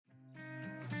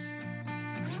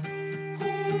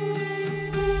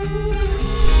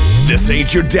This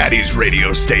ain't your daddy's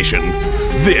radio station.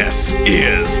 This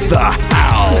is the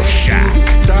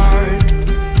Halshack.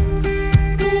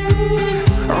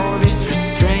 All this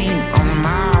restraint on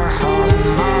my heart.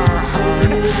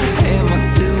 Am I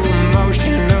too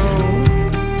emotional?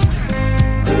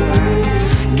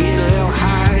 Get a little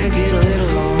high, get a little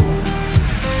low.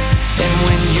 And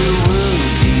when your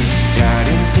world is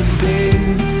starting to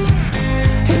bend,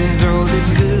 and all the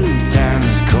good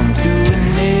times come to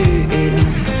an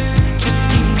end, just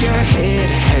keep your head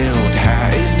held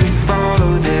high as we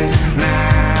follow the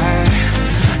night.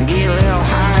 Get a little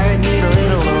high, get a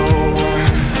little low.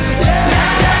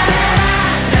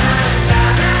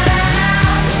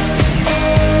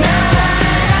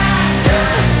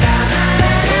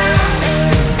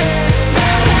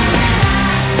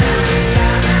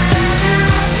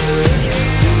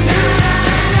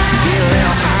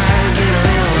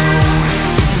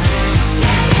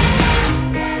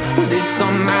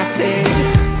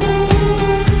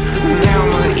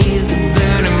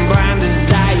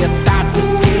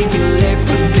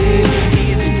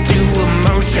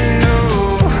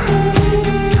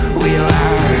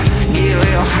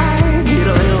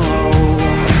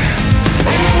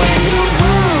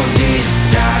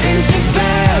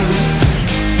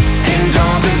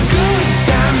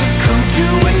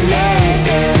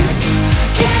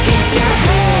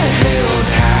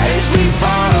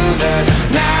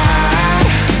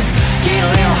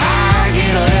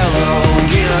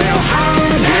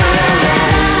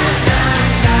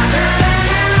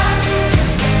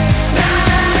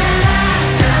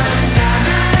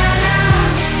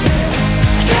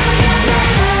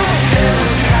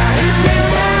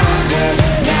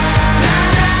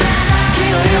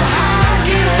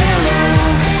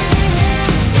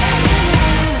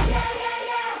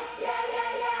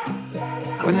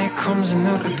 When there comes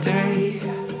another day,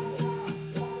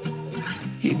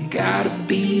 you gotta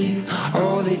be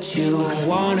all that you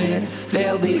wanted.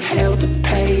 There'll be hell to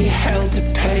pay, hell to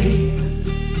pay.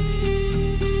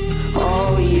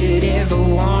 All you'd ever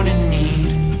want and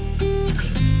need.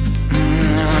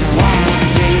 On one more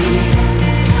day,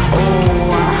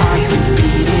 oh, our hearts keep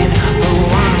beating for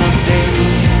one more day.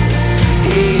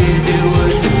 Is it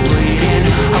worth the bleeding?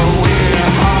 Oh,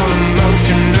 we're all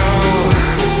emotional.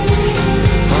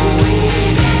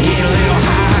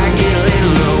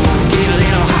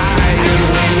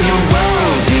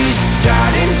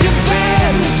 Starting to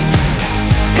bend,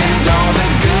 and all the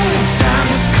good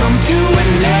times come to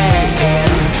an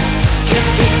end.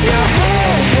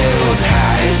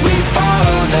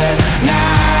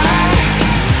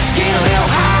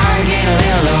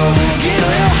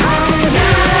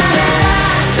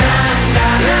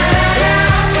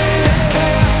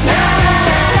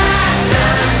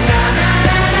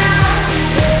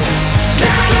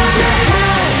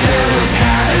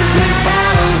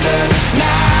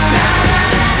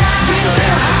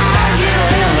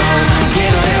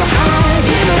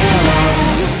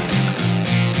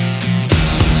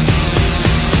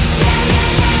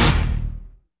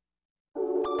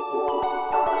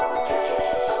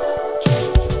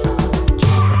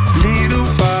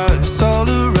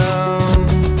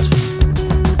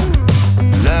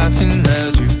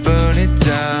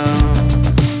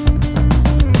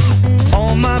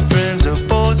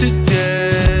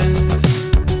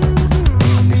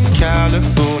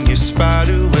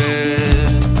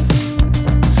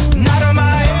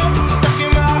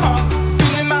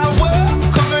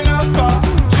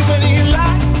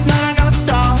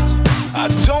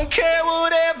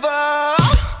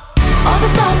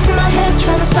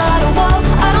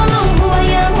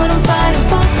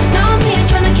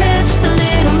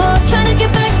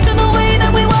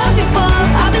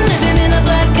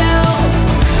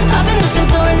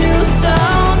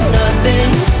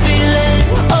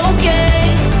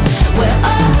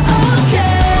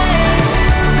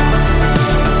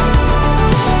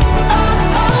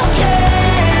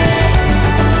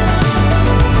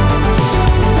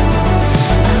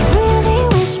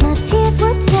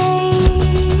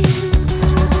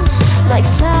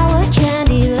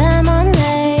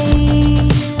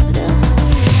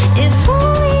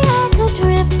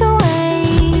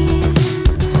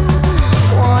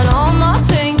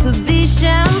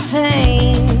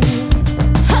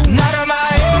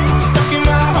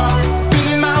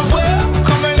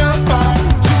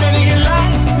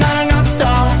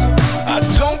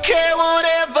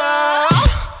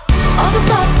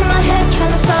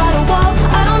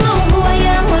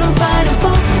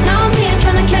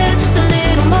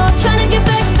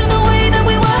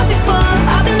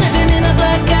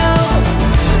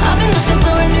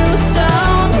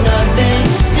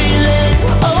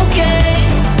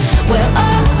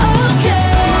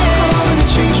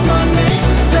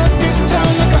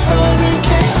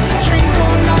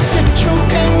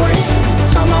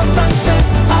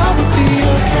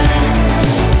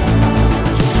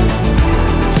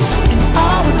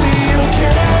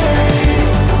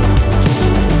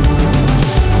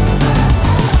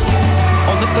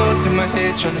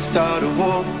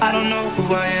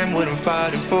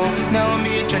 I'm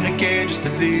here trying to get just a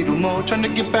little more, trying to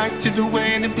get back to the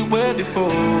way that we were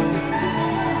before.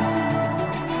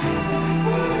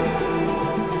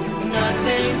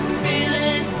 Nothing's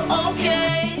feeling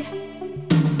okay.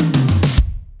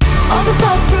 All the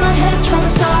thoughts in my head trying to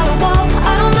start a war.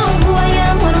 I don't know who I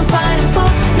am, what I'm fighting for.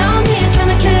 Now I'm here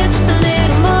trying to care just a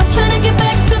little more, trying to get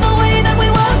back to the way that we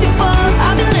were before.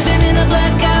 I've been living in a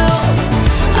blackout,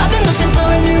 I've been looking for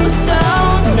a new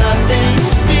sound.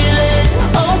 Nothing's feeling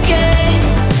okay.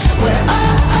 We're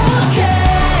okay.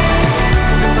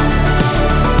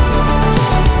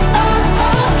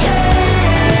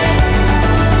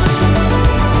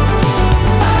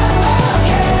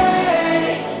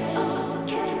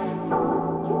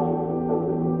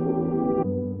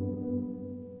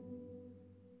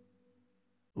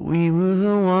 We were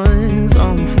the ones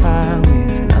on fire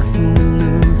with nothing to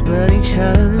lose but each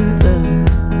other.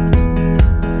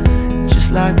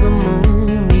 Just like the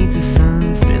moon needs the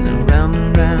sun, spinning round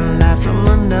and round, life from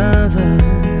another.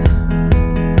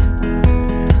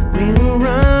 We were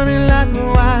running like a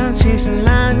wild, chasing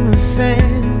lines in the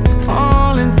sand,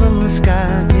 falling from the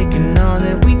sky, taking all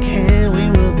that we can. We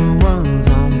were the ones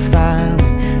on fire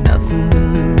with nothing to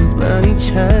lose but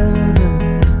each other.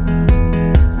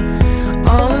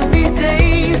 All of these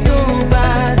days go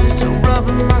by just to rub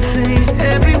in my face.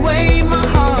 Every way my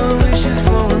heart wishes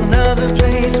for another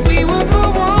place. We were the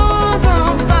ones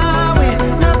on fire with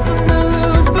nothing to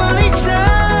lose but each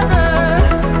other.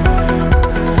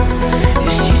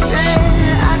 She said,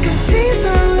 I can see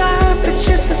the light, but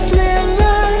just a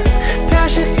sliver.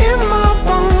 Passion in my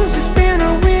bones, it's been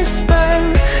a whisper,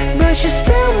 but you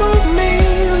still move me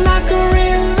like a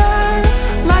river,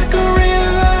 like a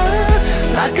river,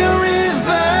 like a river.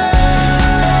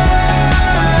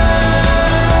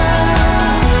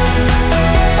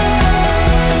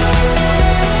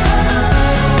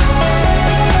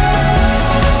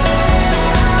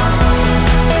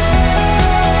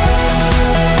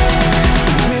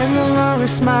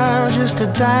 Smile just to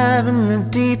dive in the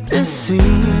deepest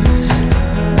seas.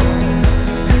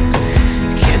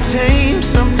 Can't tame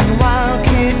something wild,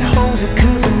 can't hold it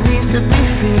 'cause it needs to be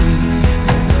free.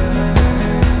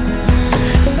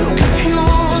 So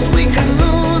confused, we could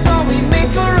lose all we made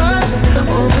for us.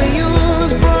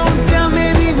 Overused, broke down,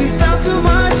 maybe we felt too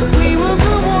much. We were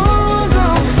the ones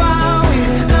on fire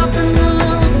with nothing to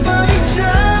lose but each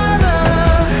other.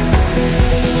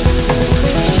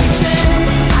 She said,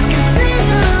 I can see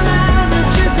the light, but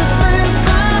just a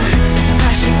sliver.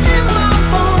 Passion in my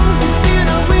bones, it's been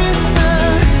a whisper,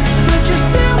 but you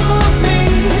still move me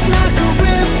like a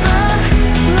river,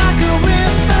 like a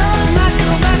river, like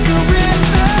a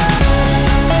river.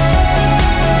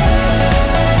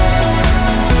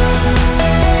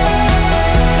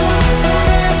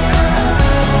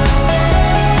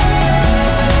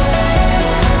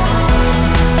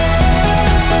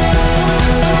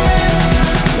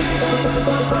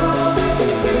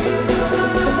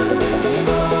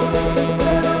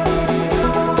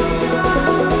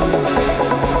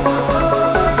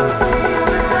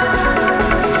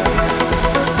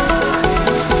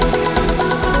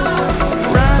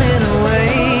 Running away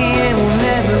and we'll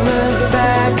never look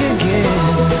back again.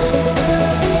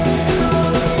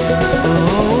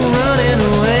 Oh, running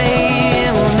away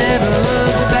and we'll never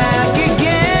look back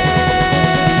again.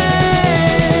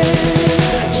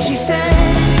 She said,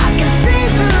 I can see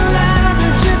the light,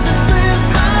 but just a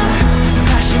sliver.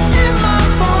 Passion in my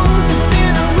bones, it's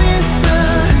been a whisper,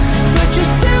 but you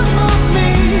still move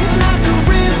me like a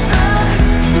river,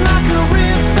 like a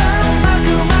river,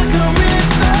 like a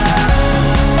river.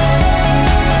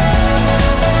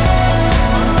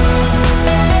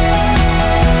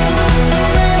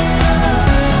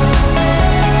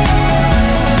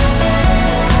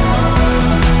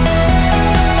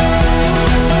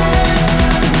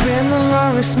 When the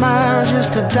Laura smile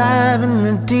just to dive in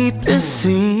the deepest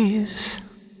seas.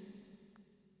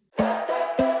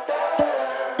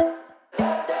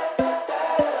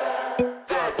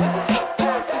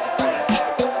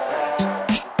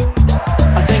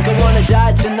 I think I wanna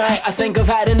die tonight, I think I've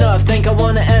had enough. Think I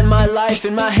wanna end my life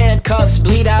in my handcuffs,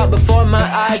 bleed out before my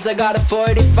eyes. I got a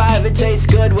 45, it tastes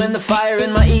good when the fire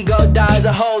in my ego dies.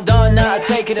 I hold on now, I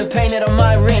take it and paint it on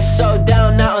my wrist. So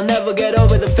down now, I'll never get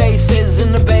over the faces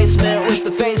in the basement with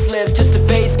the facelift. Just a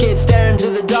face kid staring to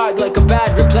the dark like a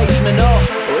bad replacement. Oh,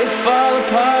 we fall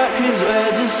apart 'cause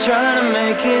we're just trying to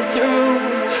make it through.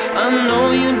 I know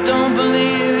you don't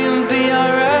believe you'll be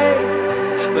alright,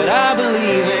 but I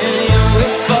believe in you. We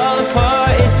fall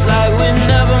apart, it's like we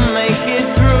never make it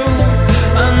through.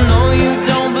 I know you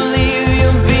don't believe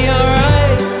you'll be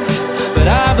alright, but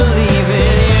I believe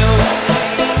in you.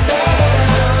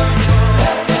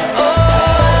 Oh,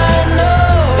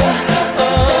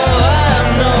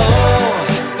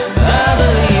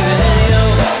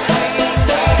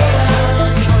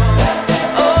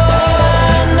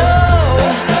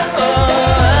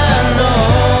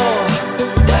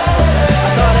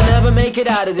 it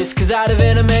out of this, cause out of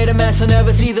it I made a mess. I'll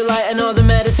never see the light, and all the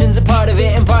medicine's a part of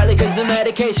it. And partly cause the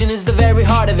medication is the very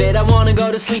heart of it. I wanna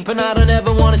go to sleep and I don't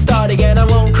ever wanna start again. I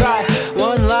won't cry,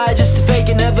 one lie just to fake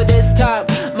it, never this time.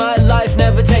 My life,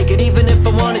 never take it, even if I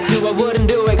wanted to I wouldn't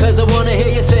do it, cause I wanna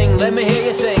hear you sing. Let me hear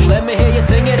you sing, let me hear you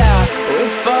sing it out. We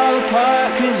fall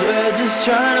apart cause we're just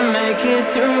trying to make it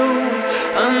through.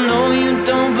 I know you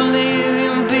don't believe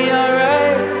you'll be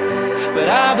alright, but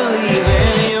I believe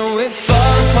in you. We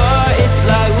fall apart, it's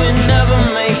like we never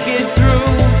make it through.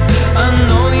 I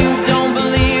know you don't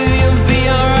believe you'll be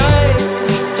alright,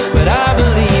 but I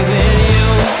believe in you.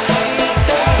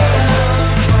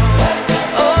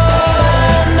 Oh, I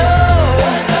know,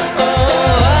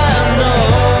 oh, I know,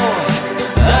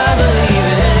 I believe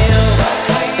in you.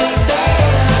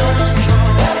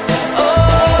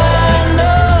 Oh, I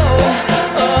know,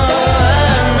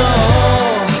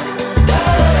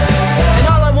 and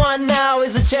all I want now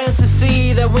is a chance to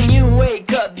see that when you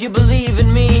wake up you believe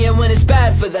in me. And when it's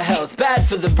bad for the health, bad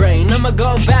for the brain, I'ma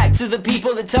go back to the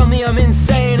people that tell me I'm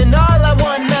insane. And all I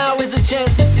want now is a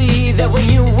chance to see that when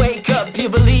you wake up you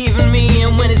believe in me.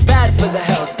 And when it's bad for the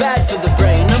health, bad for the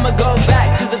brain, I'ma go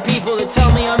back to the people that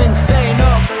tell me I'm insane.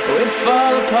 Oh, we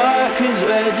fall apart cause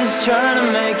we're just trying to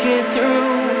make it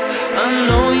through. I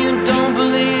know you don't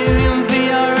believe you'll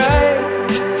be alright,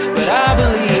 but I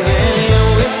believe in you.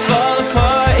 We fall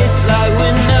apart, it's like we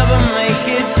never make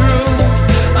it through.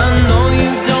 I know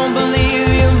you don't believe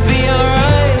you'll be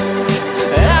alright,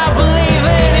 and I believe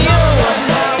in you.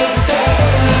 Now is a chance to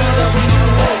see that when you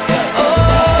wake up.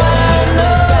 Oh, I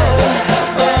know,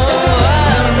 oh, I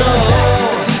know,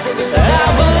 and I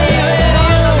believe in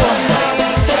you. Now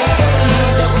is a chance to see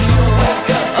that when you wake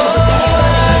up. Oh, I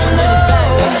know,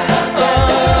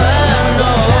 oh, I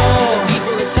know,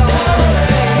 people that tell me I'm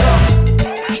insane.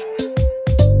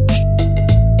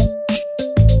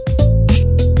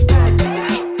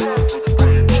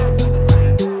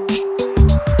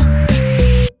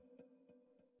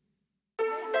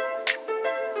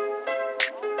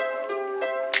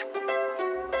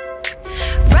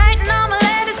 Writing all my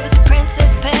letters with the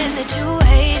princess pen that you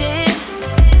hated.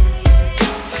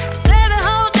 7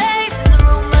 whole days and the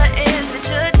rumor is that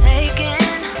you're taken.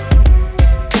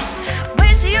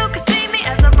 Wish you could see me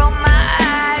as I roll my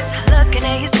eyes, looking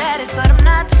at your status, but I'm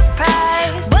not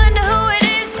surprised. Wonder who it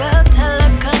is, well tell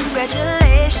her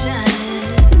congratulations.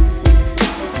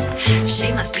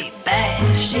 She must be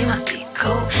bad, she must be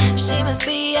cool, she must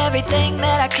be everything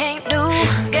that I can't do.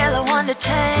 Scale of 1 to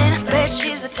 10, bet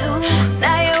she's a 2.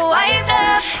 Now you're wiped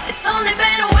up, it's only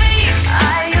been a week.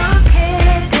 Are you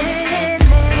kidding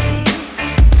me?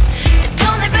 It's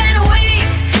only been a week,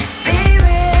 be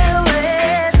real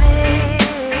with me.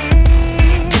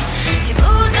 You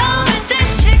moved on with this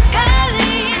chick,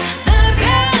 Kylie, the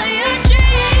girl of your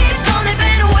dreams. It's only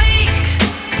been a week,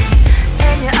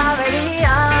 and you're already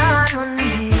on with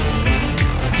me.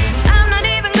 I'm not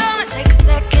even gonna take a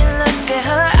second look at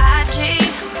her IG.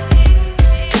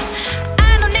 I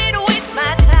don't need to waste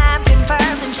my time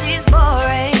confirming she's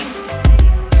boring.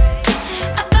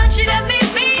 I thought you'd have me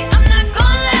beat, I'm not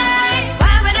gonna lie.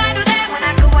 Why would I do that when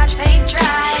I could watch paint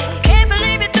dry? Can't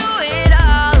believe you threw it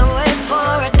all away for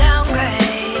a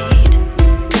downgrade.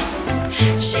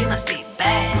 She must be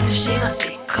bad, she must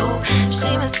be cool,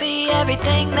 she must be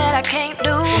everything that I can't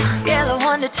do. Scale of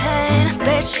 1 to 10,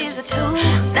 bet she's a 2.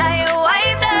 Now you're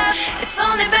wiped up, it's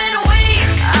only been a week.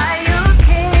 Are you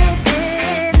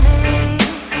kidding me?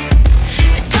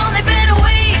 It's only been a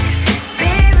week,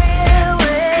 be real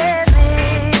with me.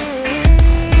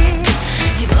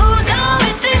 You moved on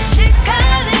with this chick,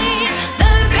 Kylie,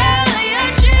 the girl of your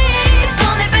dreams. It's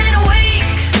only been a week,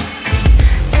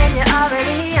 and you're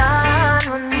already on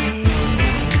with me.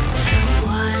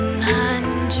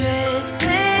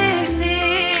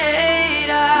 168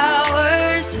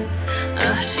 hours.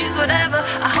 She's whatever.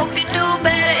 I hope you do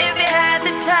better if you had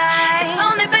the time. It's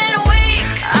only been a week.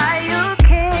 Are you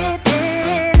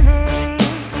kidding me?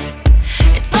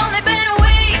 It's only been a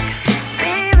week.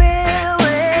 Be real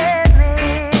with me.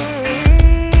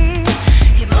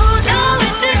 You moved on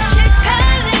with this chick,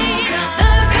 Kylie,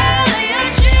 the girl of your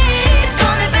dreams. It's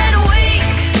only been a week,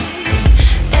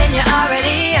 and you're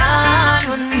already on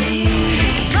with me.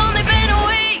 It's only been a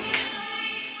week.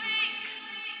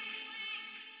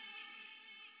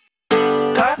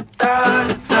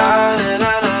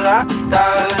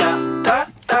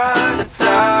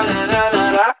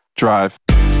 Drive.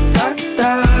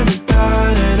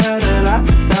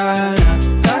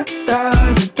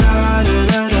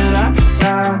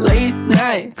 Late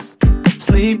nights,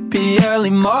 sleepy early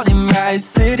morning rides,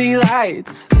 city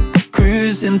lights,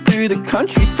 cruising through the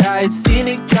countryside,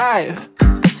 scenic drive,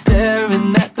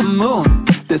 staring at the moon.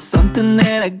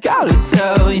 gotta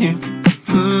tell you.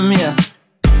 Yeah.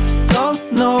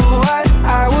 Don't know what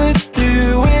I would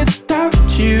do without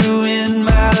you in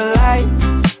my life.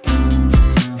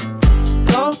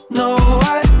 Don't know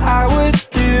what I would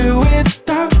do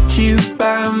without you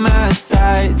by my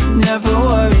side. Never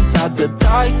worry about the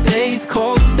dark days,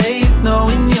 cold days,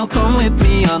 knowing you'll come with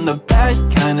me on the bad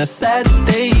kind of sad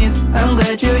days. I'm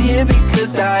glad you're here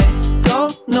because I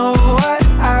don't know what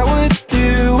I would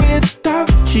do without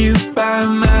you by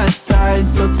my side.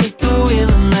 So take the wheel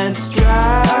and let's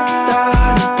drive.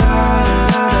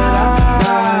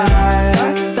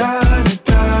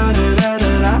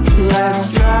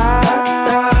 Let's drive.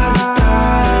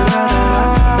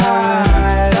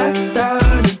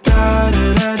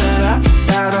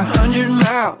 About 100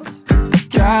 miles,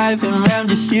 driving around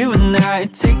just you and I.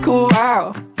 Take a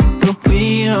while, but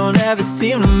we don't ever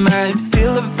seem to mind.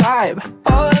 Feel the vibe.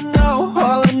 All I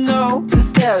know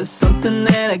is there's something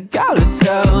that I gotta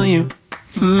tell you.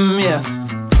 Yeah.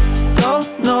 Don't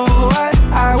know what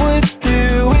I would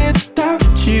do without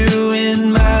you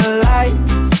in my life.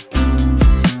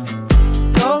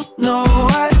 Don't know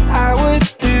what I would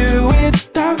do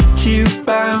without you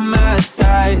by my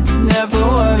side. Never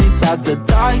worry about the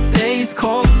dark days,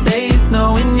 cold days,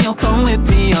 knowing you'll come with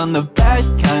me on the bad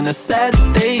kind of sad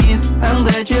days. I'm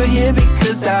glad you're here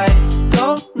because I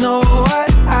don't know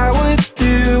what I would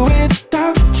do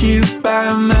without you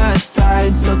by my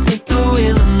side. So take the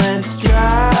wheel and let's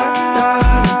drive.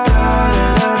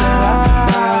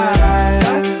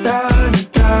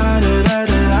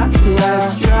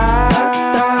 Let's drive.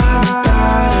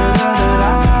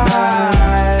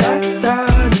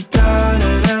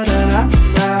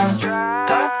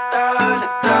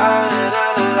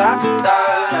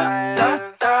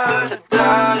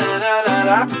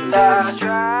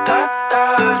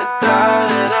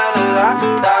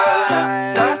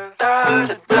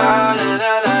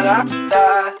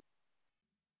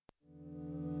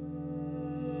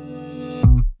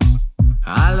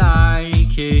 I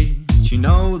like it, you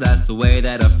know that's the way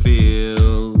that I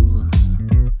feel.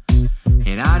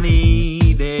 And I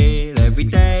need it every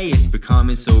day, it's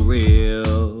becoming so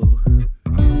real.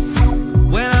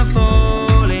 When I'm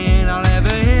falling, I'll never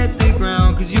hit the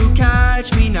ground, 'cause you'll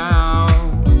catch me now.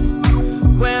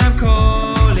 When I'm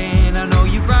calling, I know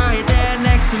you're right there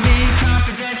next to me.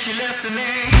 Confidential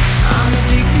listening, I'm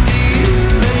addicted to you,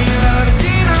 and your love is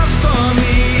enough for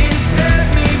me. It set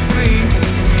me free,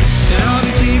 and I'll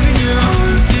be sleeping in your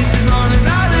arms just as long as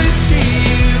I look to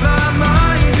you. My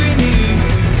mind's renewed,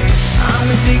 I'm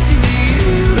addicted to you,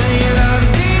 and your love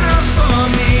is enough for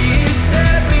me. It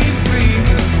set me free,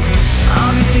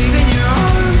 I'll be sleeping in your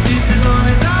arms just as long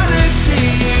as I look to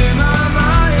you. My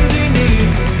mind's renewed.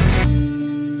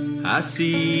 I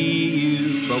see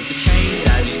you broke the chains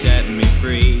as you set me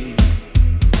free.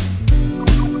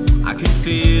 I can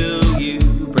feel you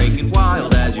breaking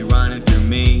wild as you're running through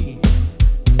me.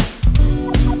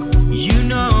 You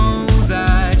know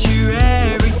that you're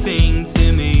everything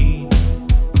to me.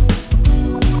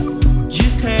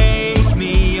 Just take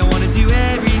me, I wanna do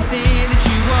everything that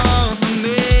you want from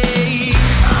me.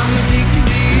 I'm addicted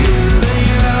to you, and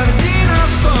your love is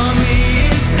enough for me.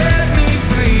 It set me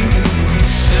free,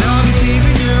 and I'll be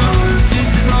sleeping in your arms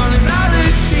just as long as I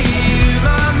look to you.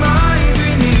 My mind's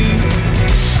renewed,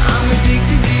 I'm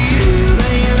addicted to you,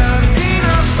 and your love is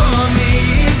enough for me.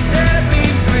 It set me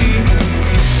free,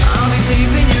 I'll be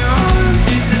safe in your arms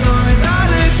just as long as I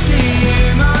look to you.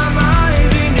 My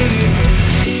mind's renewed.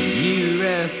 You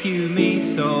rescue me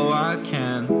so I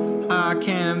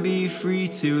can be free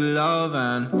to love,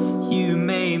 and you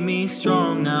made me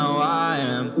strong. Now I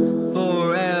am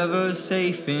forever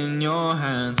safe in your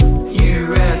hands. You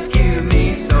rescue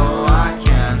me so I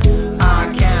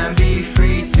can be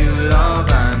free to love,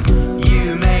 and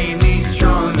you made me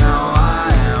strong. Now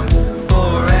I am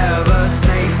forever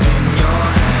safe in your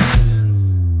hands.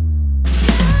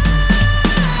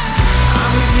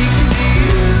 I'm addicted to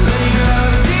you, and your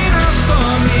love is enough for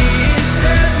me. It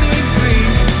set me free,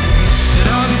 and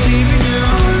I'll be sleeping in your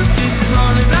arms just as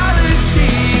long as I look to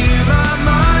you. My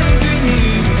mind's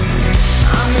renewed,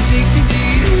 I'm addicted to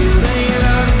you, and your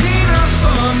love is enough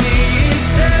for me. It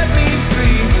set me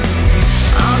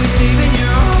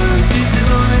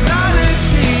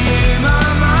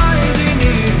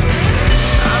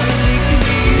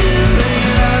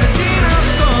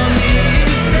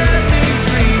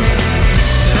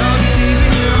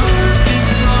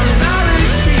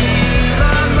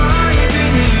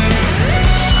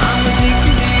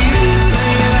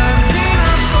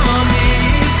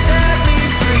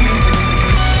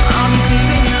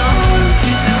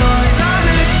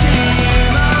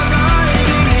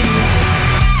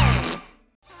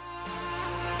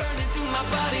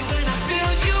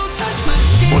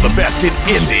best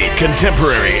in indie,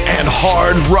 contemporary, and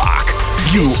hard rock.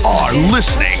 You are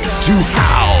listening to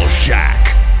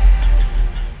Halshack.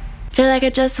 Feel like I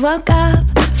just woke up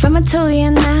from a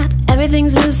 2-year nap.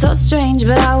 Everything's been so strange,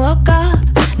 but I woke up.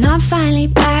 Now I'm finally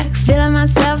back, feeling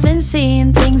myself and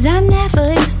seeing things I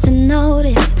never used to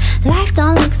notice. Life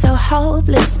don't look so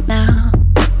hopeless now.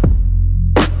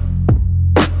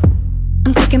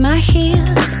 I'm kicking my heels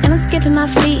and I'm skipping my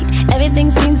feet. Everything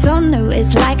seems so new,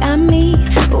 it's like I'm me,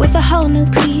 but with a whole new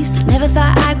piece. Never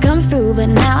thought I'd come through, but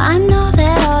now I know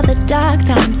that all the dark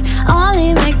times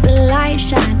only make the light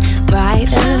shine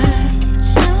brighter.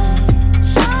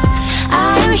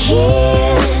 I am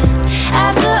here,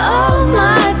 after all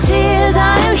my tears.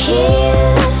 I am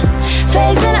here,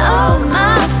 facing all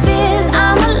my fears.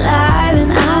 I'm alive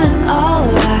and I'm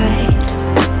alright.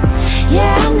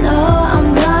 Yeah, I know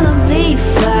I'm gonna be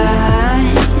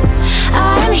fine.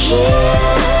 I am here,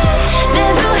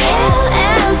 been through hell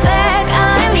and back.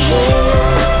 I am here,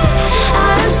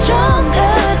 I am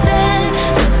stronger than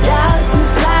the doubts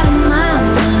inside of my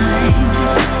mind.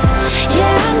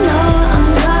 Yeah, I know I'm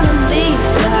gonna be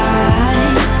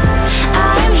fine. I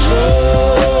am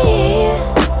here,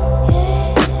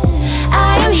 I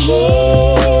am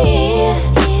here,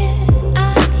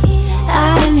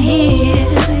 I am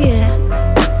here, yeah.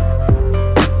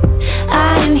 I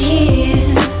am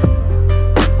here.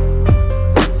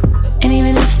 And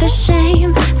even if the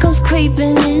shame comes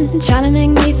creeping in, trying to make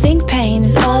me think pain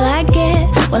is all I get,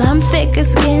 well, I'm thicker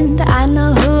skinned, I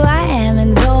know who I am.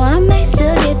 And though I may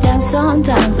still get down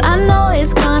sometimes, I know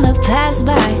it's gonna pass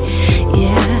by,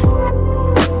 yeah.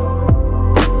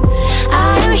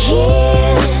 I am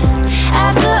here,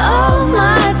 after all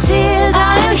my tears. I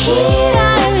am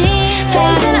here,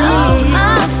 facing all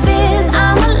my fears.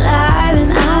 I'm alive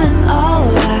and I'm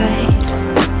alright.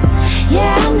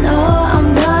 Yeah, I know I'm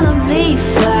gonna be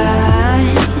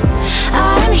fine. I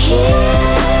am here,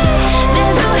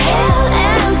 been through hell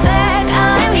and back. I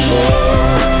am here,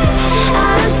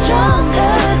 I'm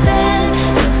stronger than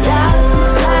the doubts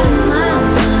inside of my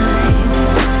mind.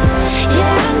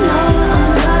 Yeah, I know I'm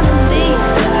gonna be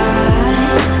fine.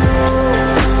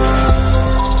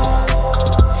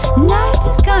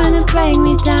 Nothing's gonna break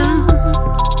me down,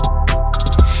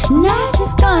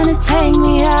 nothing's gonna take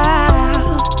me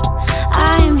out. I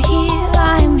am here,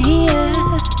 I am here,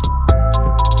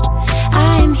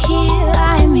 I am here,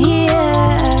 I am here.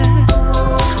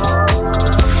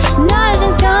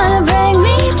 Nothing's gonna bring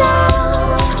me down,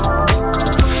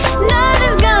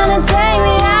 nothing's gonna take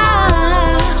me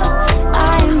out. I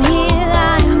am here,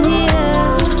 I am here,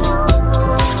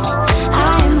 I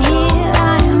am here,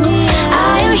 I am here.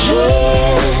 I am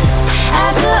here,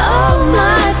 after all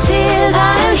my tears. I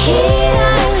am here,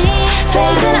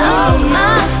 facing all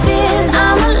my fears.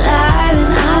 I'm alive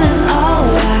and I'm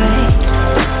alright.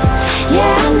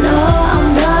 Yeah, I know I'm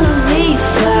gonna be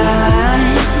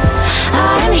fine. I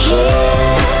am here,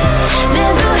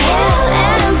 been through hell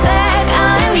and back.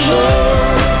 I am here,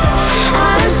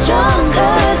 I'm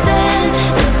stronger than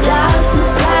the doubts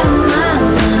inside of my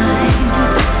mind.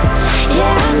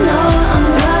 Yeah, I know I'm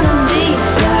gonna be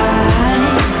fine.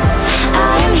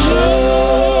 I am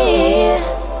here,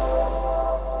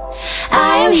 I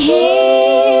am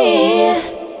here,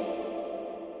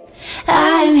 I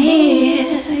am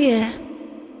here, yeah.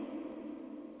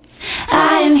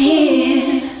 I am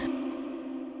here.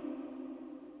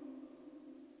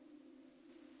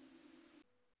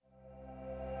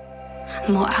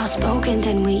 More outspoken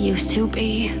than we used to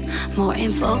be, more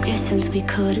in focus since we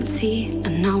couldn't see,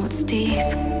 and now it's deep.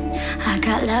 I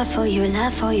got love for you,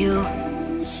 love for you.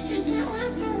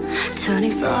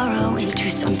 Turning sorrow into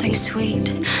something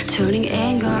sweet, turning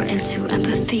anger into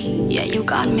empathy. Yeah, you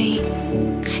got me.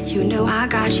 You know I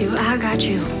got you, I got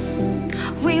you.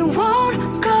 We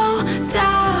won't go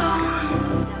down.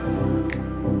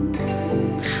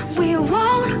 We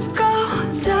won't go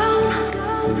down.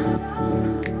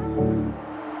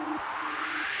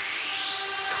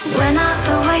 We're not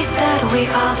the wasted, we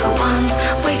are the ones.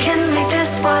 We can make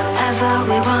this whatever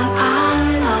we want. I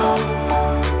know,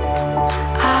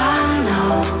 I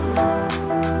know.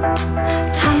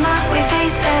 Time that we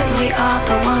face it, we are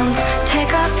the ones.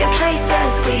 Take up your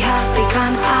places, we have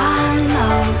begun. I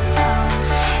know,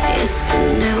 it's the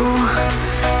new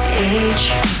age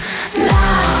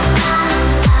now.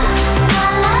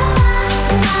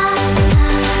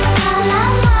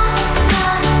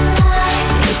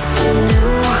 It's the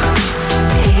new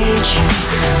age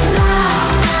now.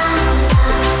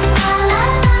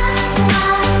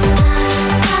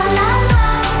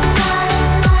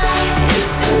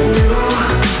 It's the new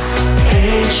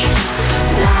age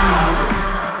now.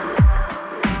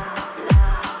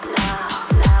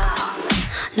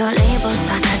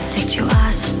 to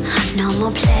us. No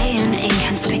more playing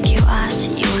inconspicuous.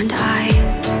 You and I,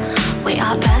 we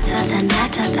are better than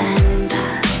that.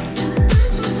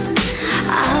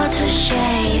 Out of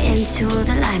shade, into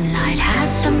the limelight. Has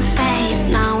some faith,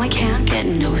 now I can't get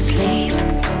no sleep.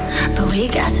 But we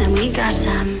got some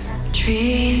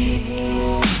dreams.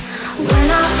 We're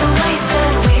not the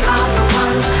wasted, we are the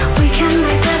ones. We can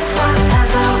make this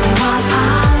whatever we want.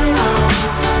 I know.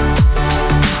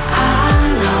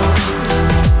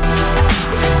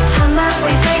 Time that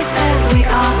we face it, we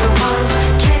are the ones.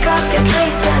 Take up your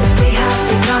places, we have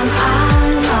begun. I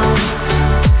know.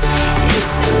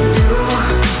 It's the new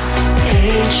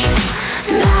age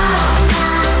now.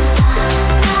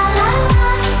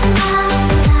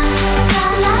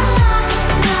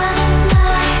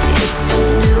 It's the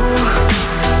new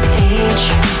age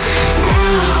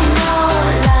now.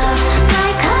 Love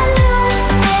like a new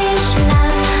age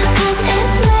love, 'cause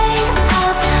it's made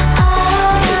up of.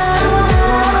 It's the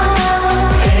new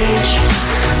age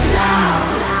now.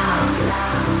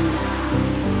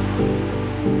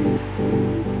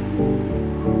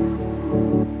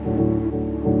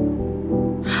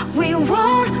 We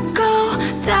won't go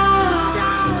down.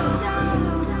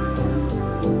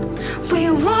 We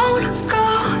won't go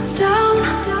down.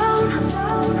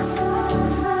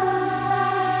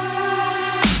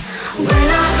 We're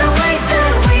not the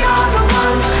wasted, we are the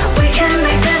ones. We can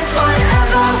make this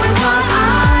whatever we want.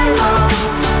 I know.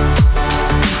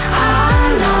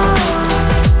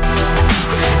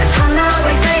 The time that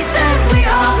we face it, we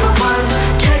are the ones.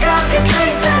 Take up your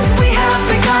places, we have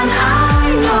begun. I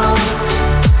know.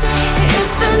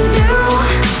 It's the new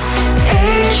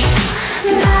age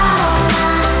now.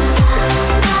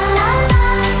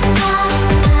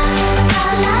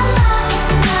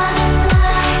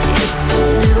 It's the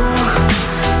new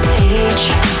age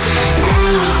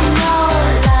now.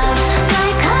 Love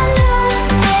like a new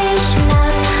age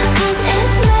love, 'cause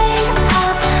it's made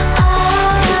up of.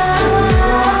 It's the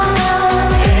new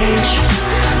age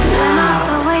now. We're not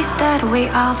the wasted, we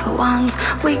are the ones.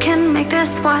 We can make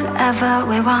this whatever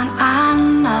we want. I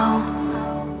know.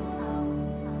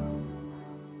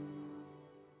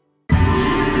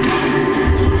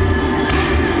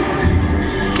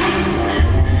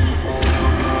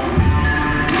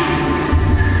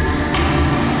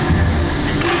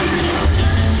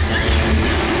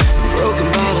 Broken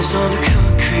bottles on the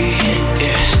concrete,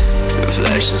 yeah.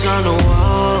 Reflections on the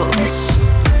walls.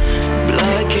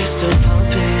 Blood gets to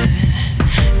pumping.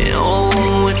 And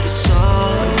all with the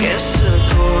salt gets to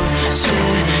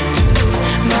coursing through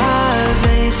my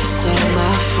veins. It's all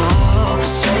my fault.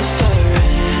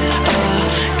 Suffering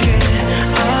again.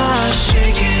 I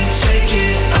shake it, take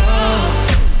it off.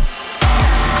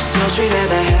 Smells sweet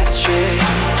and a hat trick,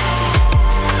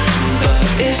 but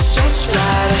it's just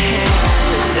sleight of hand.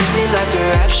 Lift me like the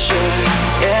rapture,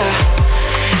 yeah.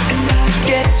 And I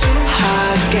get too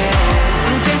high again.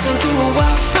 Dancing through a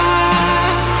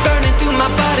wildfire, burning through my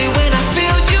body when I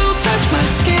feel you touch my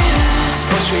skin.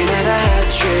 So sweet and a hat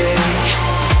trick.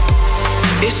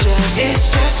 It's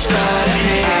just sleight of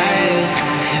hand.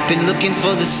 Been looking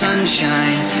for the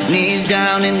sunshine, knees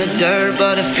down in the dirt,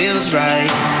 but it feels right.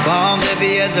 Palms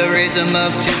heavy as I raise them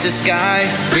up to the sky.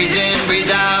 Breathe in,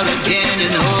 breathe out again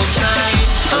and hold tight.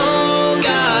 Oh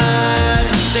God,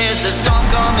 there's a storm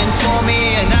coming for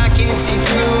me and I can't see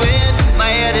through it. My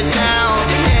head is down,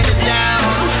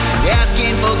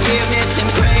 asking forgiveness and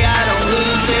pray I don't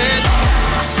lose it.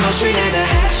 Smells sweet and a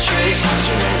hat trick,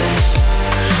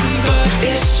 but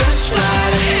it's just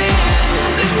sleight of hand.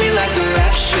 Lift me like the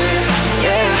rapture,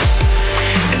 yeah.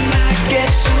 And I get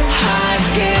too high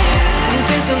again.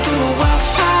 Dancing through a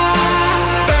wildfire,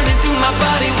 burning through my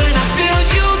body when I feel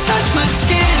you touch my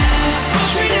skin. Smells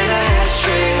sweet and a hat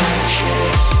trick.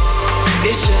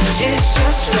 It's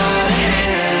just sleight of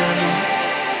hand.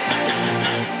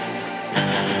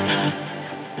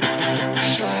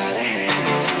 Sleight of hand.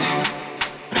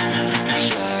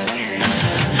 Sleight of hand.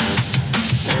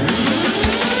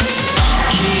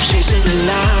 Keep chasing the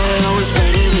light, always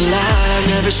burning alive.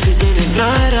 Never sleeping at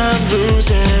night, I'm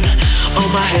losing. Oh,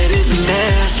 my head is a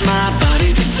mess, my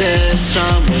body possessed.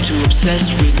 I'm way too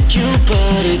obsessed with you,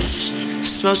 but it's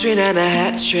smells sweet and a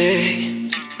hat trick.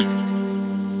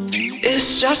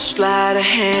 It's just sleight of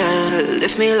hand.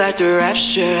 Lift me like the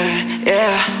rapture,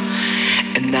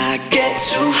 yeah. And I get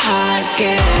too high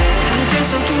again.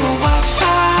 Dancing through a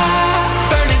wildfire,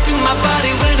 burning through my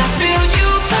body when I feel you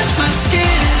touch my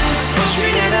skin. Smells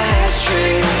sweet and a hat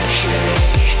trick.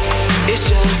 It's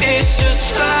just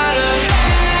sleight of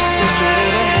hand. Smells sweet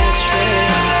and a hat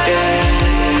trick,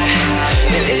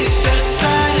 yeah. And it's just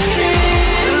sleight of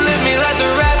hand. Lift me like the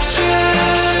rapture,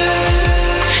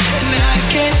 and I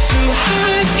get too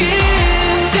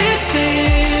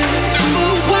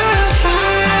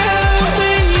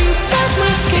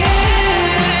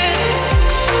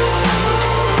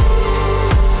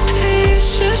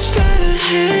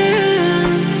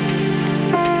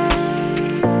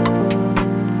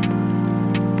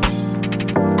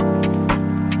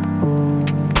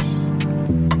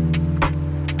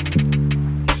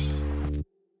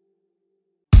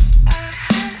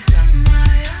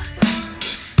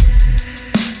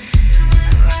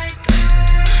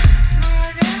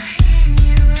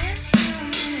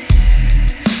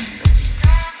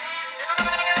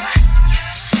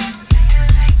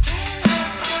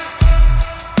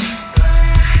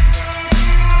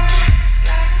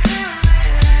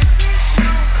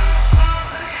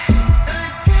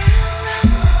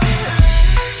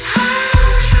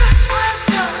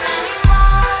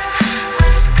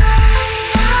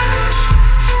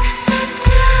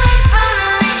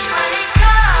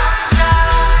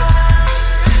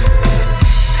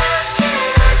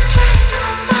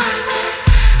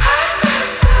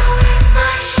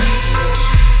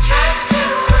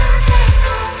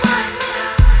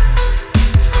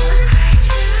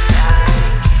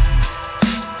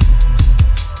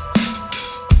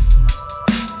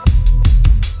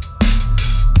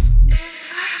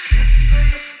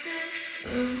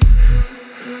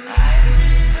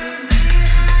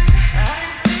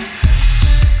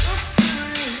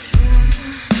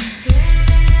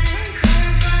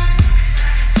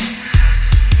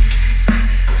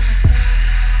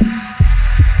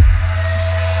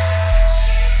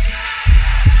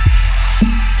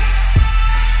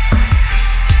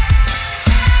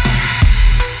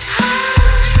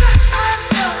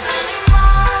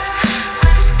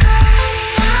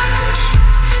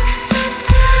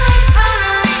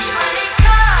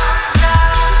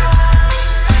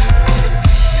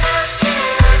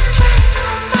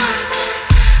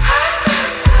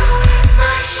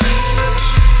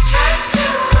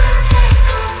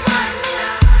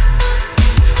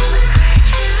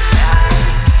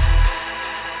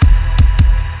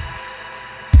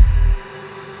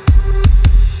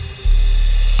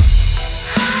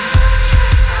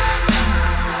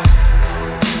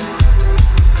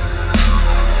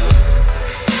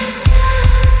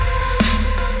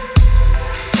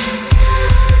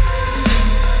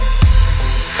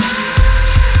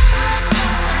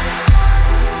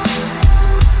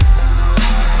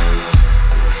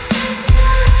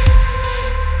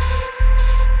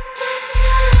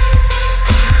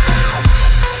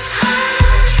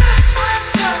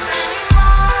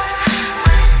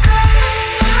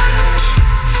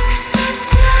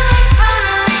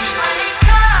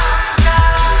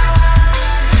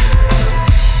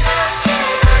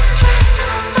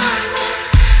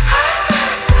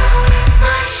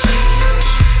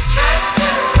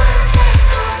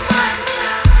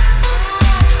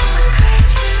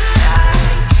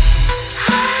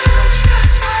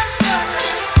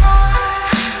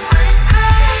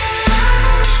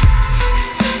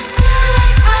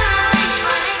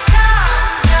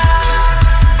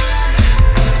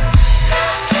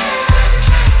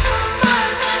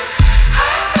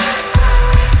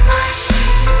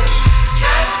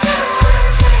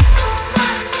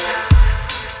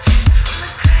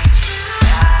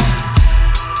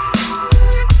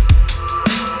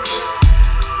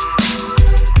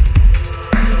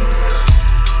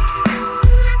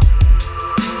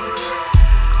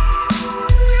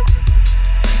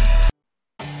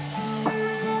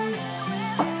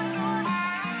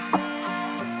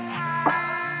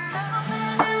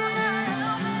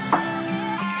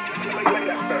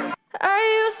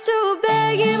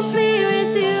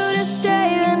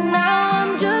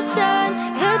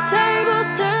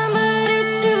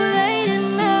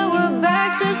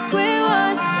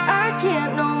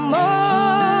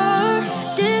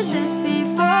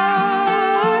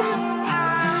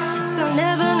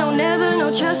never, no, never,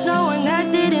 no trust no one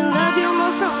that didn't love you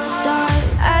more from the start.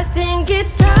 I think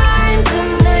it's time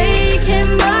to make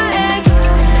him my ex.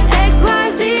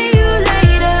 XYZ you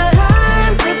later.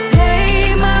 Time to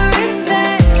pay my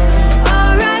respects.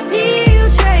 R.I.P. you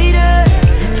traitor.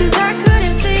 'Cause I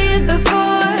couldn't see it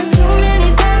before. Too many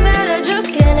signs that I just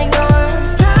can't ignore.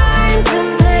 Time to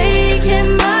make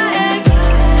him my ex.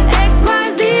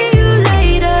 XYZ you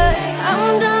later.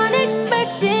 I'm done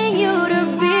expecting you to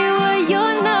be what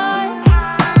you're not.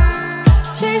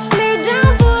 Chase me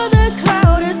down for the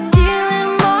cloud or stealing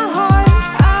my heart.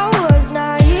 I was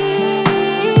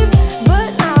naive, but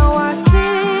now I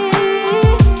see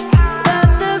that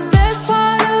the best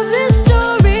part of this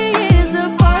story is the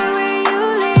part where you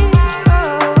leave.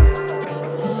 Oh,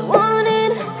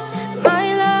 wanted my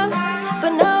love,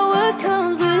 but now what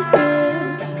comes with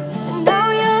it? And now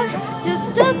you're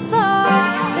just a thought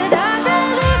that I'd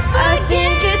rather forget. I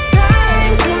think it's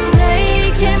time to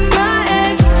make him my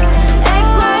ex.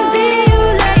 XYZ you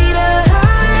later.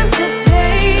 Time to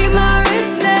pay my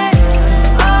respects.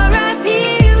 R.I.P.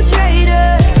 you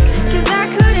traitor. 'Cause I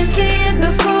couldn't see it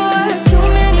before. Too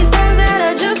many signs that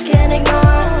I just can't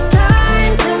ignore.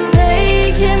 Time to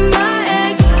make him my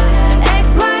ex.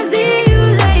 XYZ you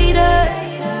later.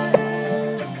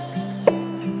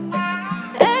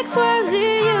 XYZ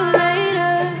you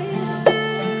later.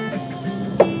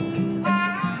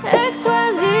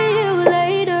 XYZ you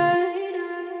later.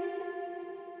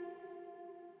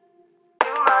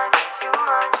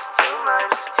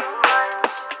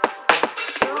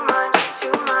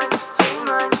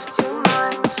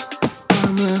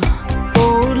 I'm a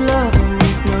old lover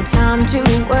with no time to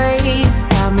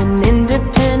waste. I'm an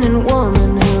independent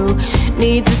woman who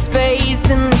needs a space.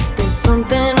 And if there's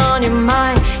something on your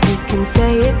mind, you can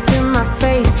say it to my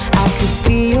face. I could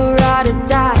be your ride or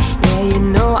die. Yeah, you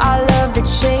know I love the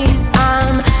chase.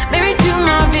 I'm married to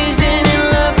my vision, in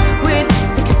love with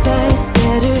success,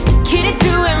 dedicated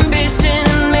to ambition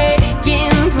and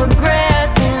making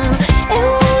progress. And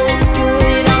when it's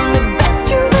good, I'm the best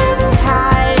you've ever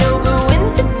had. Oh, but when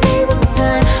the tables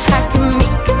turn, I can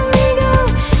make a go.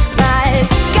 But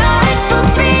God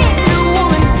forbid a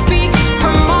woman speak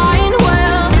her mind.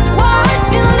 Well, watch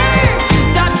and learn,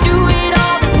 'cause I do it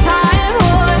all the time.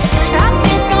 Or I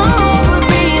think I'm over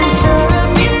being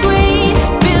syrupy sweet,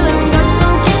 spilling guts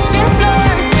on kitchen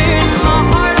floors, wearing my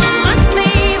heart on my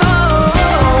sleeve.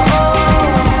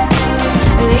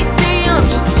 They say I'm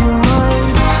just too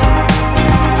much.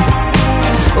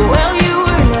 Well, you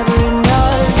were never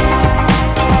enough.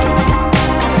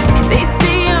 They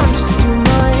say I'm just too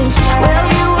much. Well,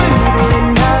 you were never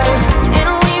enough, and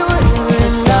we were never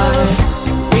in love.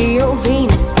 Rio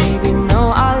Venus, baby, no,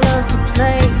 I love to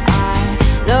play. I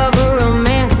love a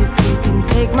romantic who can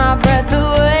take my breath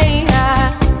away.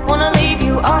 I wanna leave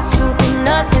you awestruck with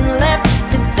nothing left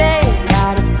to say.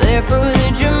 Got a flair for the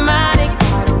dramatic.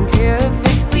 I don't care if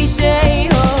it's cliche.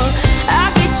 Oh, I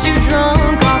get you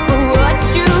drunk off of what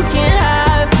you can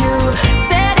have. You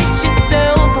said it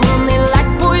yourself. I'm only like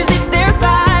boys if they're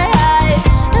bad.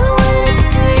 And when it's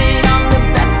good, I'm the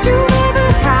best you ever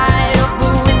had. Oh,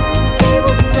 but when the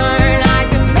tables turn, I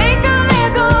can make a man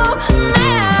go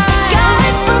mad.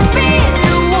 God forbid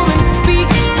a woman speak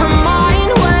her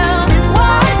mind. Well,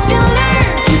 watch and learn,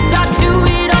 'cause I do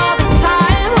it all the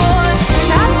time. Or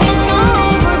I think I'm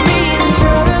over being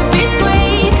syrupy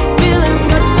sweet, spilling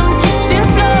guts on kitchen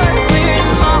floors, wearing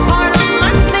my heart on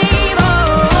my sleeve.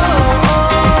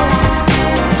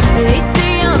 They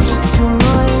say I'm just too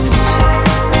much.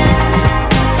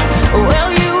 Well,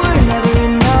 you were never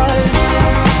enough.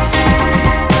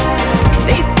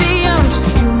 They say I'm just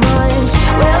too much.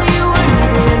 Well, you were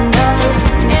never enough,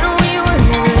 and we were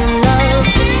never in love.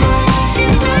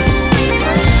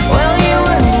 Well, you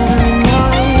were never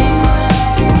enough.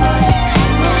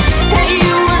 Hey,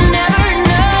 you were never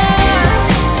enough.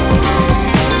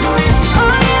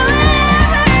 Oh, you were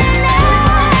never enough.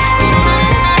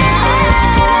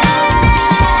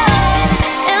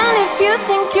 And if you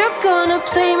think you're gonna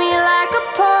play me like a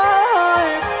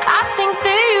part, I think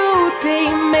that you would be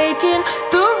making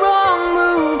the wrong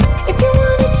move. If you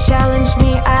wanna challenge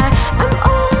me, I'm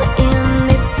all in.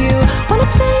 If you wanna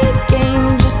play a game,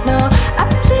 just know I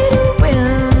play to win.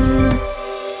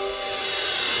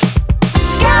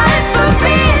 God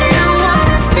forbid a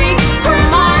woman speak her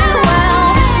mind. Well,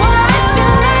 watch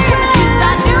and learn, 'cause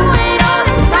I do it all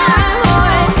the time.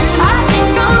 Or I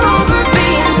think I'm over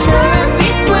being syrupy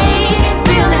sweet,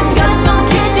 spilling guts on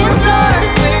kitchen floors,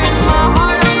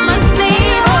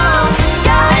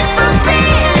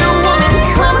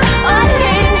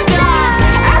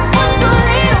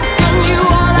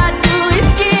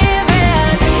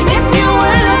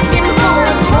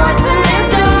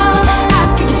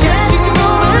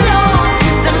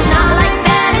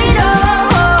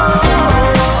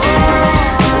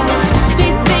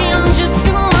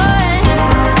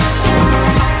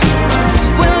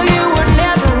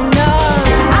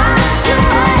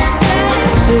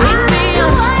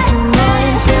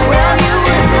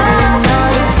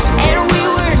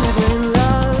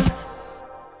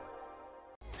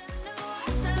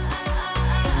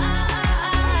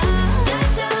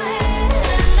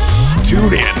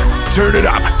 Tune in, turn it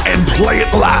up, and play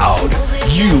it loud.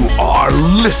 You are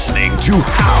listening to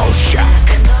Halshack.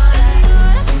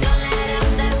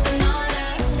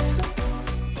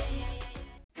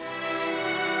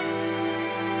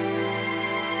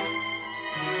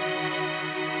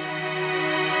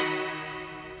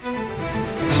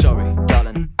 Sorry,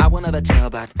 darling, I will never tell,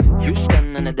 but you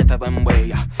stand in a different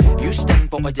way. You stand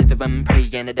for a different prey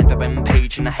and a different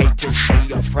page, and I hate to see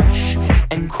you're fresh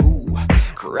and cool.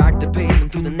 Crack the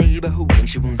pavement through the neighborhood, and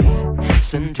she won't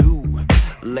listen to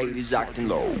ladies acting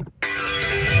low.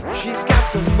 She's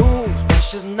got the moves, but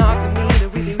she's not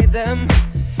committed with the rhythm.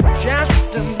 Jazz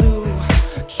with the blue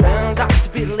turns out to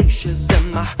be delicious,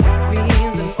 and my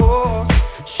queens and oars,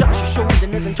 charge your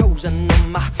shoulders and toes, and all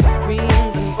my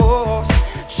queens and oars,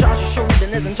 charge your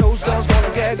shoulders and toes. Girls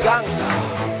gonna get gangsta,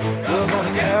 girls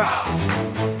gonna get rough,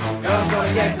 girls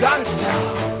gonna get gangsta,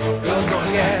 girls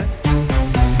gonna get.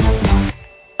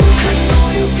 I know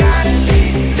you got it,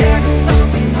 baby. There is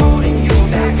something holding you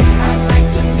back. I like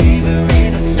to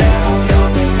liberate a style.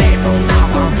 Yours is made from now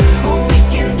on. All we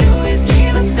can do is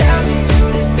give ourselves into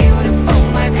this beautiful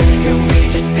night. Can we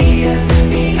just be us,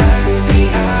 be us, be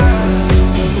us?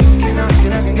 Can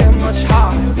I get much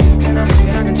harder? Can I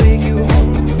take you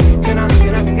home? Can I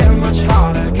get much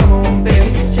harder? Come on,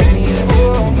 baby, take me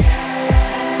home.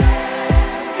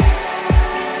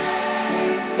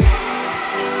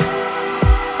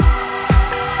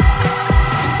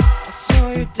 I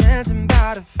saw you dancing,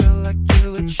 but I felt like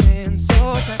you were chained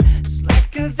so tight. It's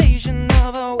like a vision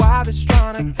of a wild beast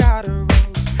trying to cut a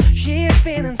road. She has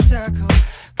been in circles,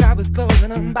 got with clothes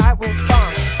and I'm back with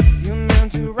fun. You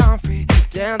meant to run free,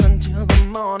 dance until the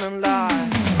morning light.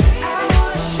 I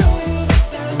wanna show you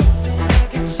that there's nothing I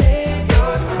can take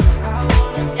your spot. I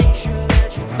wanna make sure that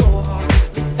you go hard,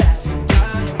 be fast and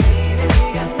die. If you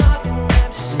got nothing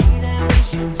left to see, then we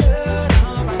should turn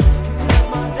around. You lost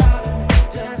my darling,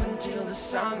 dance until the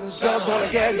sun goes. Girls gonna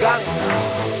get gangsta,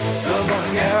 girls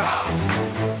gonna get rough,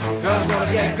 girls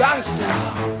gonna get gangsta,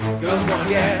 girls gonna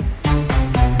get.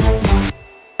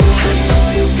 I know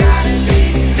you got it,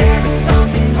 baby. There is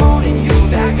something holding you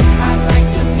back. I like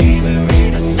to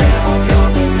liberate a style.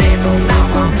 Yours is made from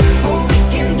now on. All we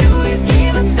can do is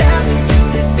give ourselves into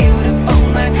this beautiful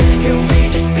night. Can we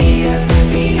just be us,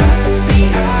 be us, be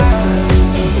us?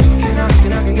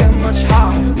 Can I get much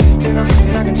harder? Can I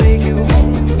take you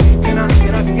home? Can I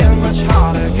get much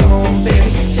harder? Come on,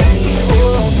 baby, take me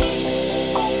home.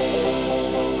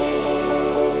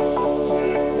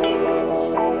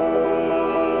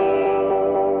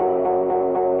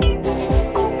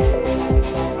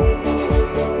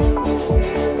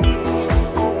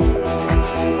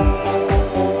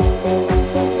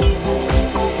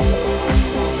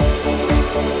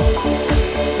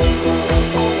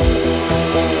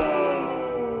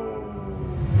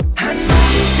 I know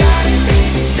you got it,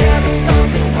 baby. There is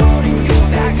something holding you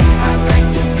back. I like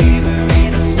to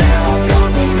liberate a style.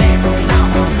 Yours is made from now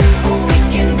on. All we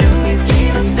can do is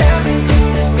give ourselves into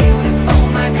this beautiful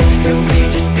night. Can we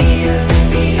just be us,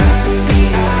 be us, be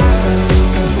us?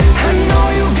 I know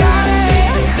you got it,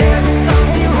 baby. There is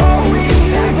something holding you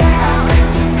back. I like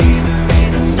to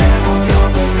liberate a style.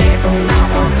 Yours is made from now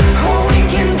on. All we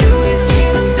can do is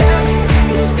give ourselves into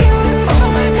this beautiful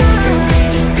night. Can we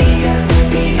just be us,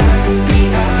 be us, be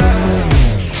us?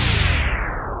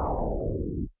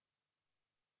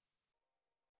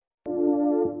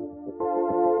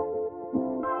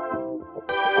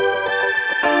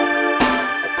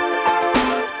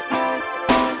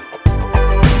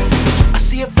 I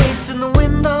see your face in the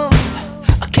window,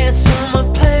 I cancel my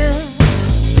plans.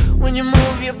 When you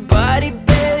move your body,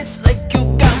 babe, it's like you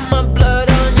got my blood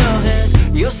on your hands.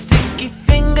 Your sticky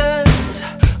fingers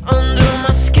under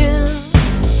my skin.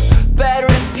 Bad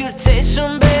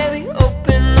reputation, baby,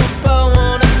 open up, I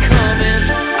wanna come in.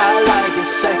 I like your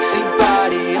sexy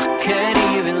body, I can't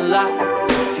even lie.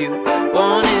 If you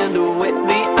wanted to whip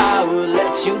me, I would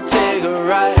let you take a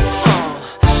ride.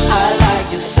 I like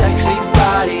your sexy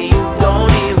body, you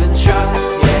don't even try.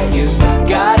 Yeah, you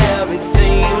got everything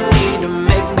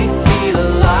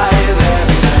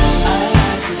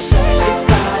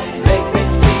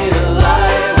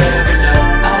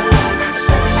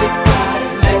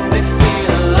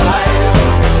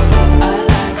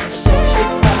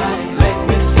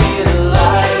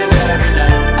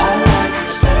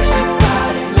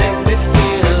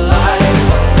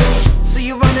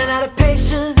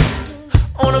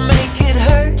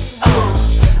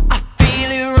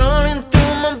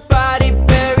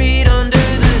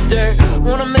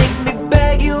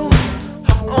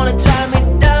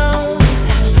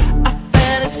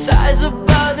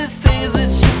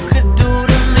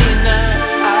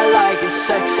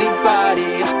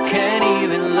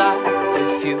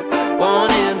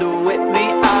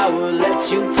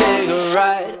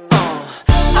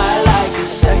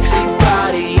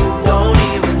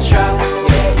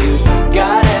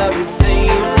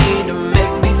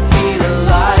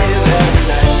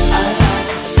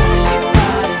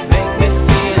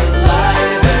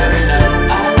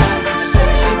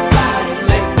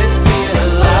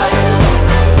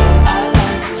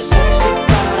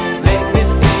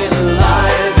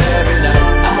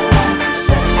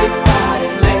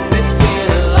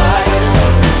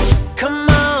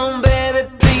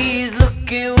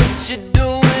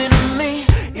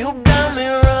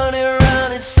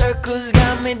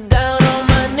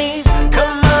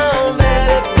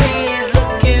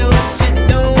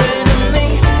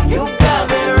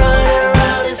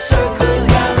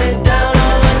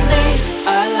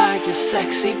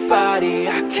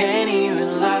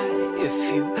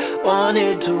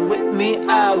wanted to whip me,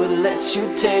 I would let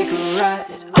you take a ride.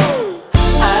 Oh,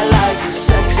 I like a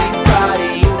sexy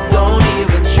body, you don't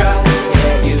even try.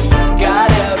 Yeah, you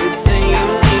got everything you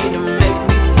need to make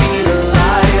me feel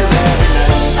alive every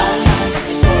night. I like a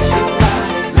sexy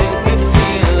body, make me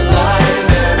feel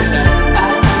alive every night. I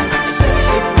like a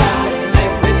sexy body,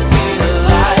 make me feel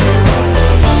alive.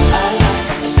 I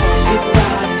like a sexy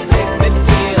body, make me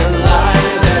feel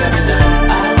alive every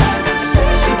night. I like a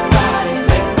sexy body,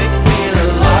 make me feel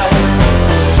alive.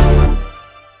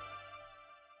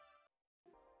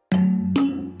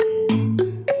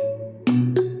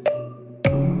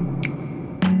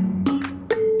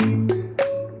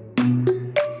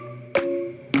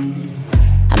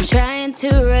 I'm trying to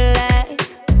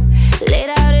relax, laid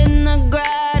out in the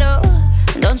grotto.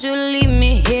 Don't you leave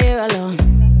me here alone.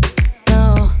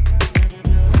 No,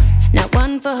 not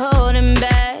one for holding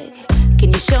back.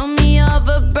 Can you show me your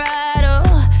vibrato?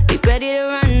 Be ready to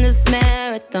run this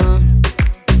marathon.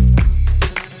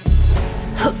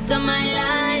 Hooked on my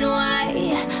line,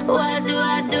 why do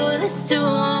I do this to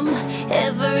 'em?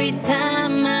 Every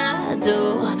time I do,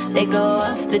 they go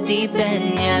off the deep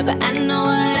end, yeah. But I know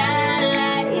what I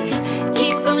like,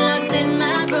 keep 'em locked in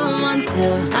my room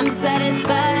until I'm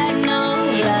satisfied, no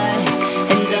lie.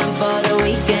 And done for the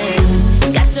weekend.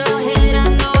 Got your head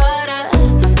underwater,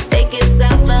 take it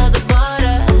south of the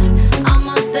border.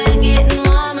 Almost there, getting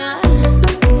warmer.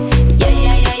 Yeah,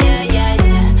 yeah, yeah, yeah, yeah,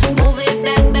 yeah. Move it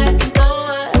back, back and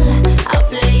forward. I'll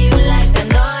play you like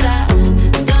Pandora.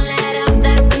 Don't let up,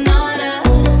 that's an order.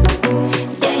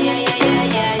 Yeah, yeah, yeah, yeah,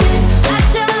 yeah, yeah. Got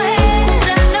your head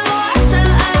underwater.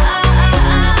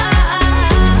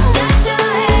 Got your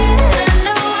head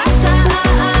underwater.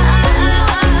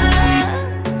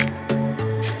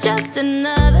 Just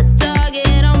another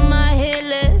target on my hit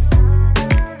list.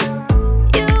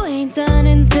 You ain't done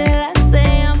until I say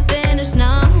I'm finished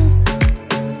now.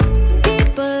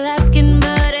 People asking,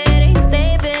 but it ain't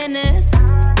their business.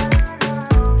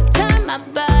 Turn my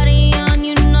body on,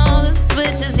 you know the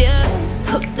switch is yeah.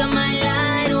 Hooked on my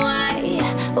line,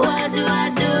 why do I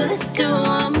do this to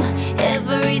 'em?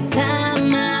 Every time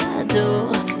I do,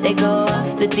 they go off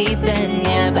the deep end,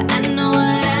 yeah. But I know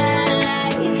what I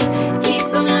like, keep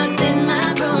 'em locked in my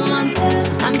room until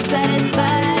I'm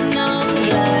satisfied, no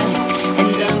lie. And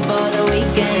done for the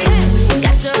weekend.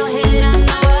 Got your head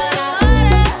underwater,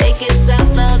 take it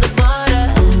south of the border.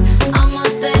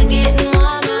 Almost there, getting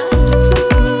warmer.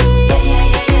 Yeah, yeah,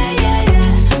 yeah, yeah, yeah, yeah.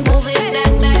 Move it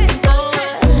back, back and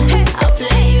forward. I'll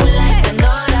play you like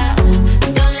Pandora.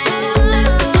 Don't let up,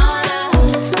 that's an order.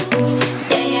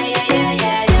 Yeah, yeah, yeah, yeah,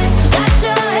 yeah, yeah. Got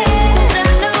your head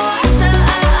underwater.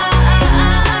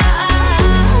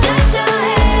 Got your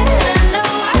head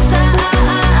underwater.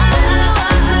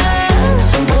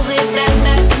 Move it back,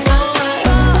 back and forward.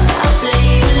 I'll play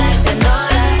you like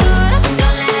Pandora.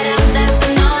 Don't let up, that's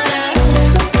an order.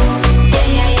 Yeah,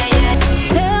 yeah, yeah, yeah.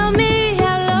 Tell me,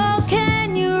 how low can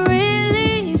you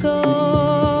really go?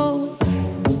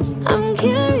 I'm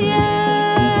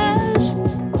curious.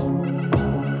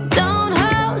 Don't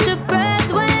hold your breath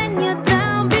when you're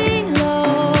down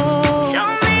below. Show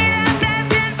me that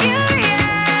you're curious.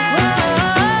 Whoa,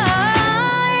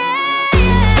 yeah, yeah.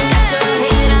 Got your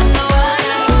head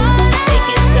underwater, take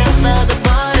it south of the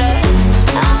border.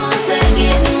 Almost there,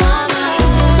 getting warmer.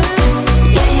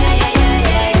 Yeah, yeah, yeah, yeah,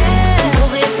 yeah, yeah.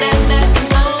 Move it back, back and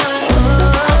forward.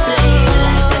 I'll play you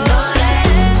like Pandora.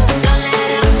 Don't let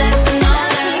up, that's an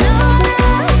order.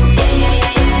 Yeah, yeah,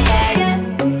 yeah, yeah, yeah, yeah.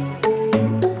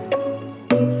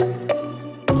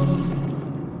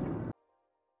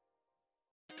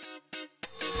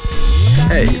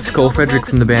 Hey, it's Cole Frederick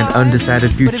from the band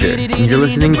Undecided Future, and you're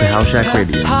listening to Halshack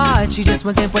Radio. Heart, she just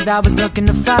wasn't what I was looking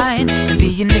to find.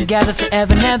 Being together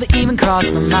forever never even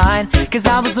crossed my mind. Cause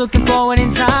I was looking forward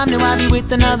in time. Knew I'd be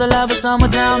with another lover somewhere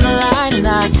down the line. And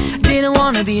I didn't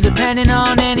wanna be dependent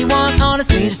on anyone.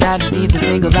 Honestly, just had to see if the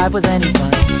single life was any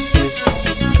fun.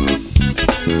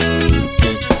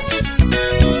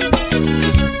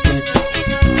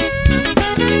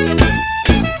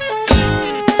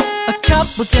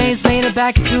 Couple days later,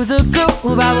 back into the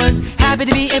groove. I was happy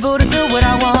to be able to do what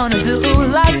I wanna do.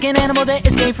 Like an animal that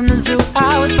escaped from the zoo,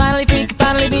 I was finally free, could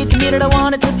finally be the me that I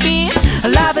wanted to be.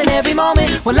 Alive in every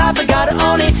moment, well I forgot to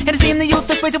own it. And it seemed the youth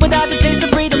that's wasted without the taste of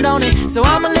freedom, don't it? So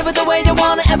I'ma live it the way I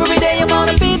wanna, every day I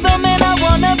wanna be the man I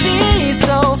wanna be.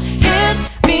 So hit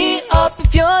me up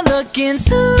if you're looking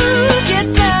to get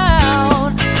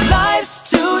down. Life's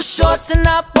too short to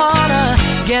not wanna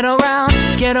get around.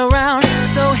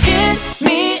 So hit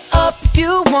me up if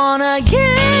you wanna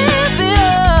give it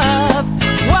up.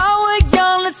 While we're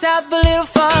young, let's have a little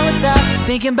fun without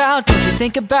thinking about, don't you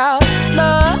think about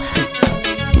love?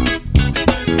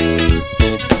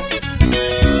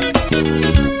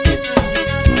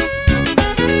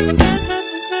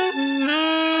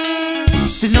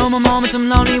 Guess I'm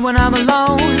lonely when I'm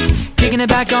alone, kicking it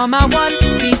back on my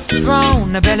one-seat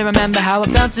throne. I barely remember how it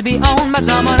felt to be owned by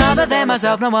someone other than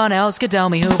myself. No one else could tell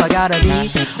me who I gotta be,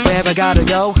 where I gotta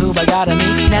go, who I gotta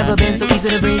meet. Never been so easy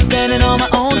to breathe, standing on my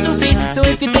own 2 feet. So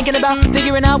if you're thinking about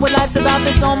figuring out what life's about,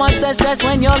 there's so much less stress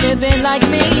when you're living like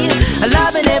me.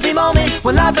 Alive in every moment,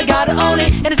 well life I gotta own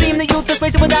it. And it seems the youth is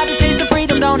wasted without the taste of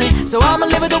freedom, don't it? So I'ma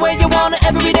live it the way you want it.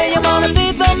 Every day I'm gonna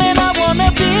be the man I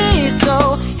wanna be.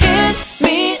 So hit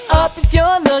me up if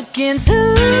you're looking to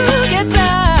get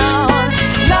down.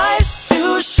 Life's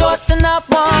too short to not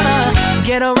wanna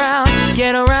get around,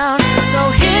 get around. So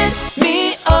hit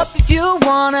me up if you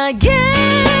wanna give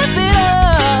it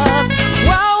up.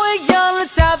 While we're young,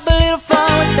 let's have a little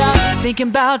fun without thinking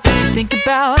about, don't you think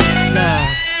about love.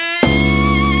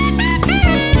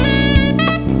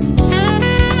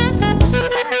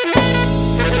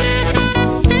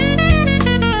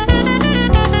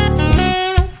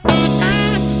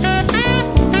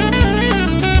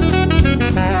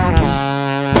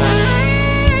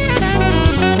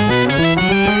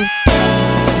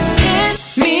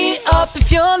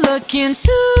 You're looking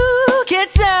to get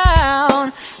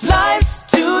down. Life's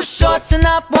too short to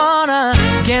not wanna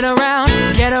get around,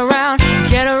 get around,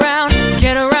 get around,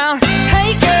 get around.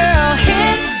 Hey girl,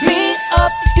 hit me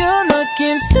up if you're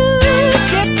looking to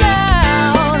get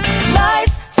down.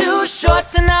 Life's too short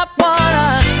to not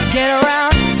wanna get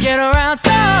around, get around.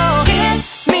 So hit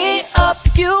me up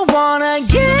if you wanna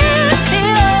get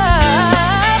it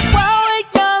up. While we're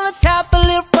young, let's have a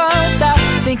little fun without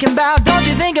thinking about, don't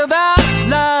you think about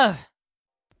love.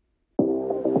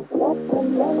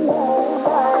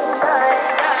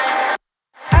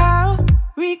 I'll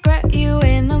regret you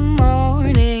in the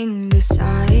morning, this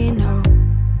I know.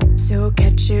 So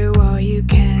catch it while you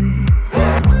can.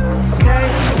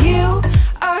 'Cause you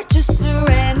are just a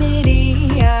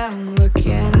remedy I'm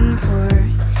looking for.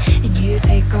 And you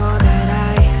take all that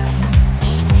I am.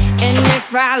 And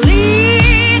if I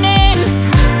lean in,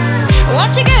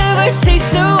 won't you give a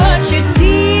taste of what you're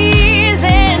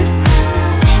teasing?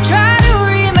 Try to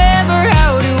remember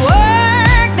how to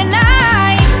work the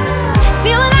night,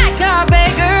 feeling like a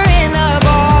beggar in the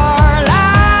bar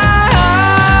light.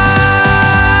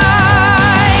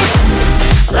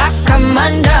 Life come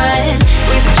undone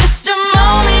with just a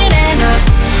moment and a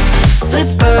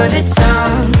slip of the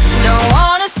tongue. Don't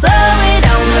wanna slow it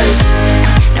down, 'cause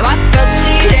now I felt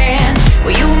it and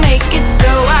will you make it so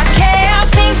I can't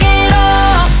think it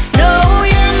all? No,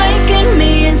 you're making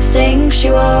me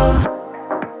instinctual.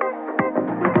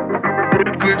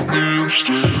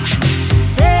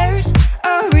 There's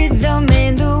a rhythm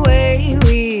in the way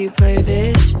we play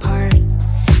this part.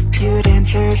 Two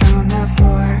dancers on the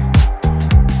floor.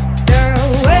 There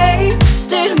are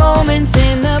wasted moments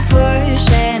in the push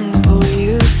and pull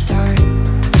you start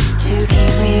to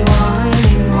keep me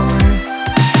wanting more.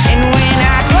 And when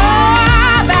I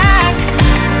draw back,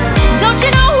 don't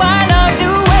you know I love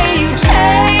the way you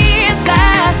chase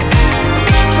that?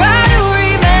 Try to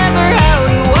remember how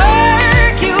to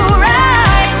work you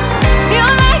right,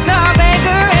 feel like a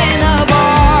beggar in a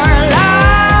bar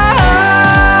light.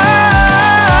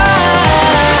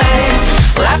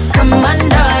 Well, I've come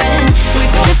undone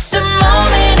with just a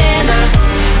moment and a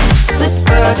slip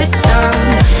of the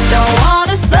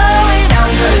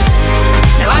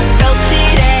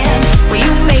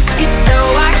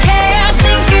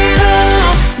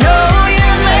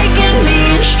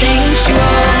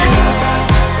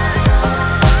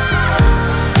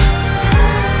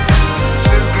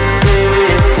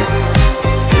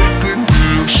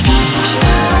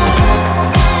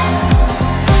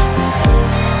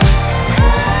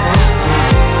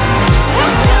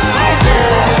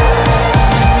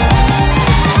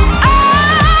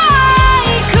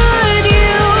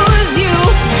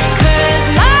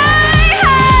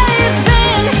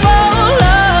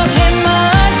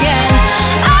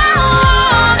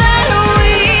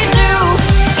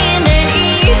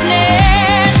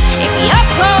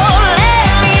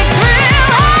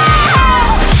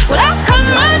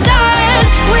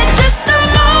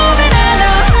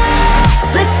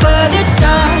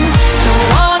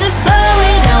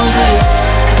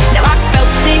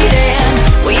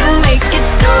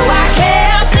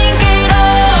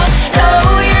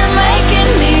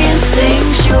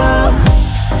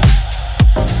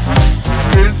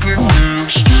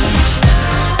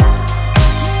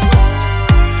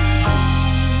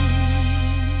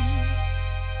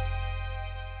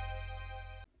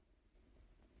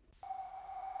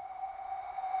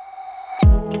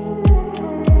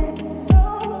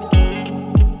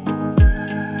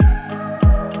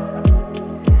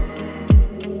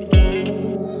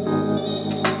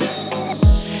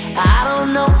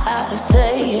gotta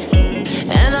say it,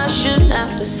 and I shouldn't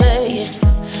have to say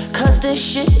it, 'cause this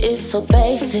shit is so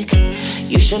basic.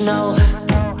 You should know.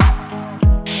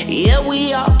 Yeah,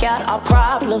 we all got our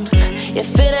problems.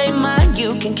 If it ain't mine,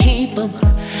 you can keep them.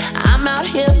 I'm out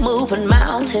here moving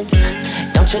mountains,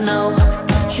 don't you know?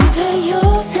 You got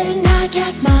yours and I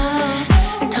got mine.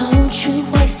 Don't you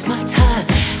waste my time.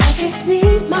 I just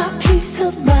need my peace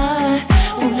of mind.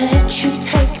 Won't let you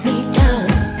take me down.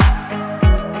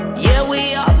 Yeah,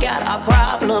 we all got our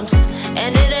problems,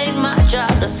 and it ain't my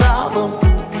job to solve them.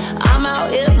 I'm out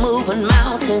here moving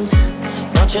mountains,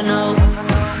 don't you know?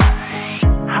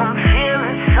 I'm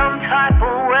feeling some type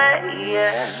of way,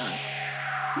 yeah.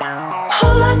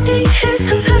 All I need is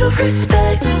a little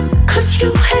respect, 'cause you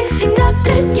ain't seen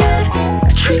nothing yet.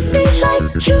 Treat me like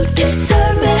you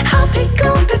deserve it. I'll be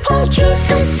gone before you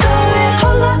say sorry.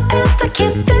 All I ever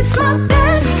give is my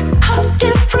best. I'm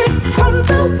different from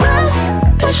the rest.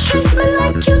 Just treat me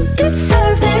like you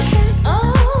deserve it. A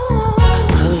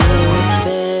little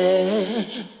respect.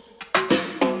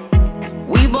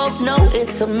 We both know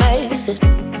it's amazing,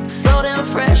 so damn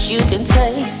fresh you can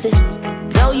taste it.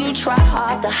 Though you try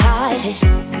hard to hide it,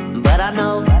 but I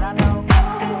know.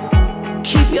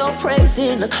 Keep your praise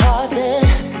in the closet.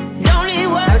 Don't need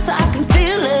words, I can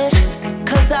feel it,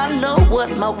 'cause I know what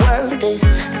my worth is.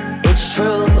 It's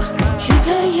true. You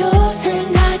got yours and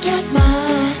I got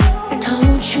mine.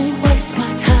 Don't you waste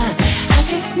my time. I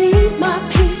just need my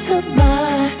peace of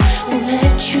mind. Won't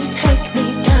let you take me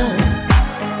down.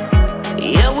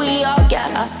 Yeah, we all got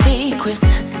our secrets,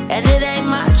 and it ain't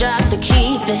my job to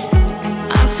keep it.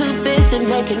 I'm too busy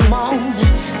making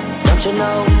moments, don't you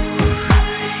know?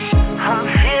 I'm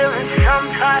feeling some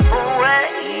type of way,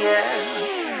 yeah.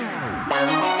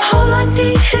 All I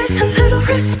need is a little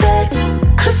respect,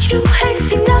 'cause you ain't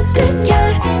seen nothing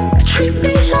yet. Treat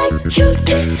me like you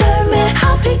deserve me.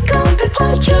 I'll be gone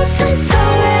before you say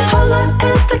sorry. All I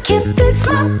ever give is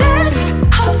my best.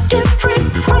 I'm different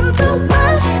from the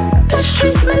rest. Just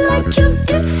treat me like you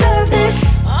deserve this.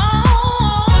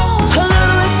 A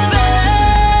little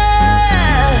respect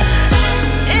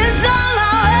is all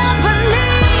I ever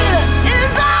need.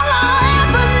 Is all I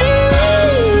ever need.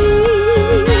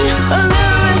 A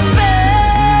little respect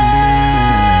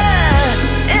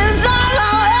is all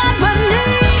I ever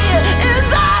need. Is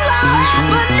all I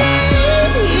ever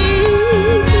need.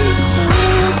 A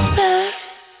little respect.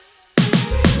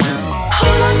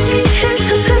 All I need is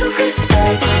a little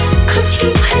respect, 'cause you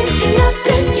ain't seen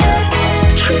nothing yet.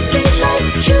 Treat me like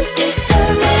you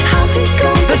deserve it. I'll be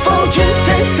gone before you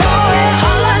say sorry.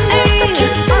 All I need,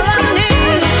 all I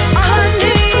need, all I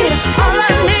need, all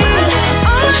I need,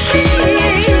 all I need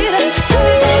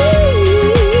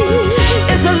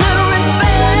is a little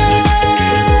respect.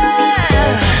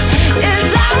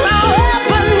 Is all I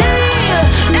ever need.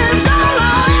 Is all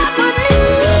I ever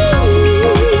need.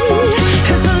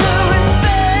 Is a little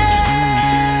respect.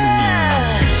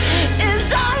 Is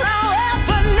all I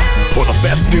ever need. For the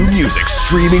best new music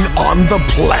streaming on the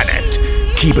planet,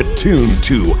 keep it tuned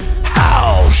to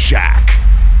Halshack.